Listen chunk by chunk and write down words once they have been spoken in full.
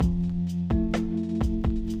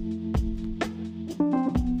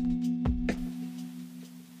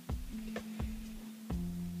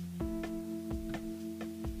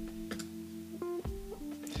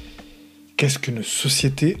Qu'est-ce qu'une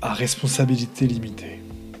société à responsabilité limitée?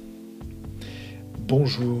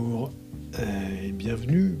 Bonjour et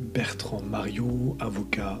bienvenue, Bertrand Mariot,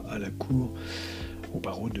 avocat à la Cour au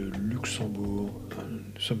barreau de Luxembourg.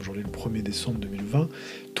 Nous sommes aujourd'hui le 1er décembre 2020.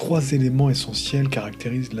 3 éléments essentiels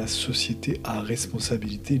caractérisent la société à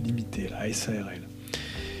responsabilité limitée, la SARL.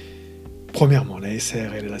 Premièrement, la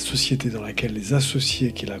SARL est la société dans laquelle les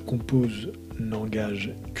associés qui la composent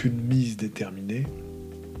n'engagent qu'une mise déterminée.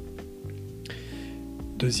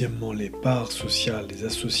 Deuxièmement, les parts sociales des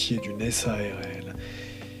associés d'une SARL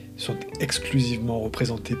sont exclusivement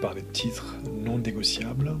représentées par des titres non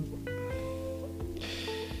négociables.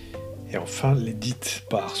 Et enfin, les dites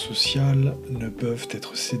parts sociales ne peuvent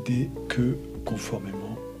être cédées que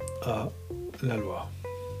conformément à la loi.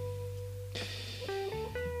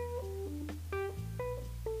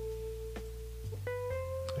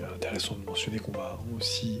 Il est intéressant de mentionner qu'on va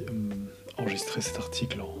aussi enregistrer cet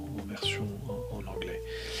article en version en anglais.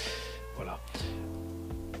 Voilà.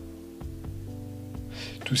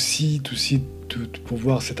 Pour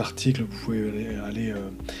voir cet article, vous pouvez aller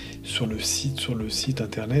sur le site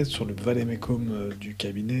internet, sur le vade-mecum du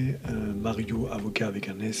cabinet, marioavocat avec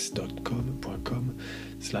un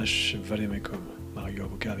s.com/vade-mecum.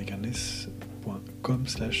 marioavocat avec un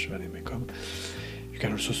s.com/vade-mecum. You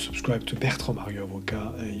can also subscribe to Bertrand Mariot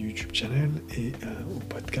Avocat YouTube channel et au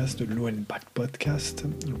podcast de Law and Impact Podcast,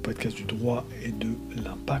 le podcast du droit et de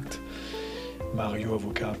l'impact,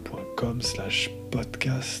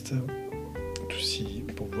 marioavocat.com/podcast, aussi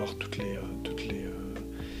pour voir toutes les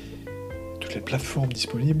plateformes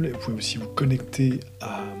disponibles. Vous pouvez aussi vous connecter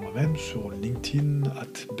à moi-même sur LinkedIn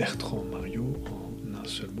 @Bertrand Mariot en un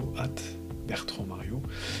seul mot @Bertrand Mariot,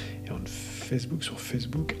 et sur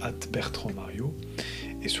Facebook @Bertrand Mariot,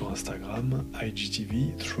 et sur Instagram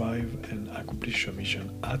IGTV Thrive and Accomplish Your Mission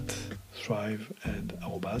 @Thrive and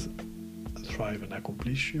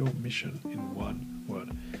Accomplish Your Mission in one word,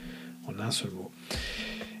 en un seul mot.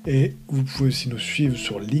 Et vous pouvez aussi nous suivre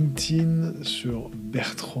sur LinkedIn, sur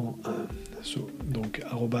Bertrand, donc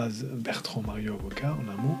 @Bertrand Mariot Avocat en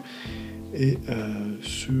un mot, et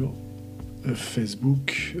sur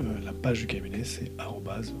Facebook, la page du cabinet c'est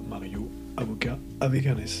 @Mariot Avocat avec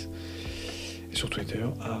un S. Et sur Twitter,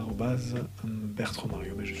 @Bertrand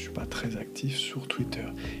Mariot, mais je ne suis pas très actif sur Twitter.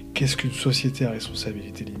 Qu'est-ce qu'une société à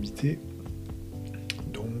responsabilité limitée?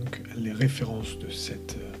 Donc, les références de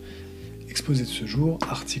cet exposé de ce jour,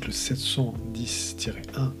 article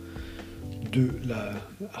 710-1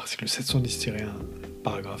 article 710-1,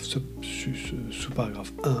 paragraphe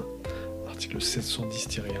sous-paragraphe 1, article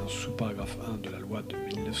 710-1, sous-paragraphe 1 de la loi de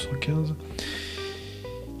 1915,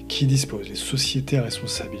 qui dispose: les sociétés à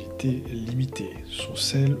responsabilité limitée sont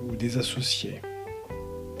celles où des associés,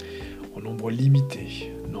 en nombre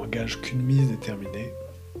limité, n'engagent qu'une mise déterminée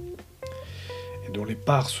et dont les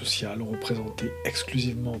parts sociales, représentées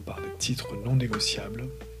exclusivement par des titres non négociables,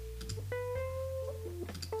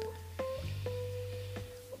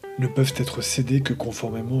 ne peuvent être cédées que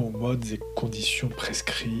conformément aux modes et conditions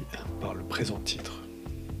prescrits par le présent titre.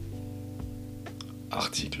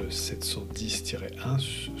 Article 710-1,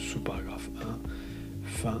 sous-paragraphe 1,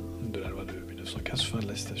 fin de la loi de 1915, fin de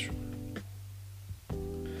la citation.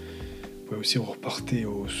 Vous pouvez aussi reporter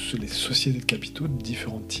les sociétés de capitaux de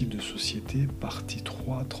différents types de sociétés, partie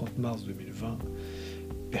 3, 30 mars 2020,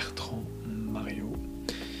 Bertrand Mariot.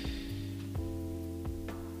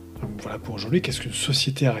 Donc voilà pour aujourd'hui. Qu'est-ce qu'une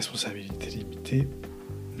société à responsabilité limitée?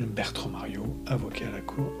 Bertrand Mariot, avocat à la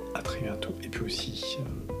Cour. À très bientôt. Et puis aussi,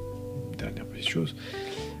 dernière petite chose,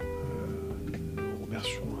 nous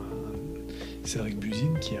remercions Cédric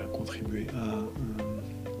Buzine qui a contribué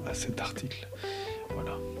à cet article.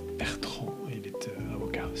 Voilà, Bertrand, il est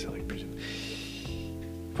avocat, Cédric Buzine.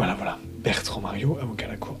 Voilà, Bertrand Mariot, avocat à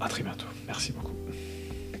la Cour. À très bientôt. Merci beaucoup.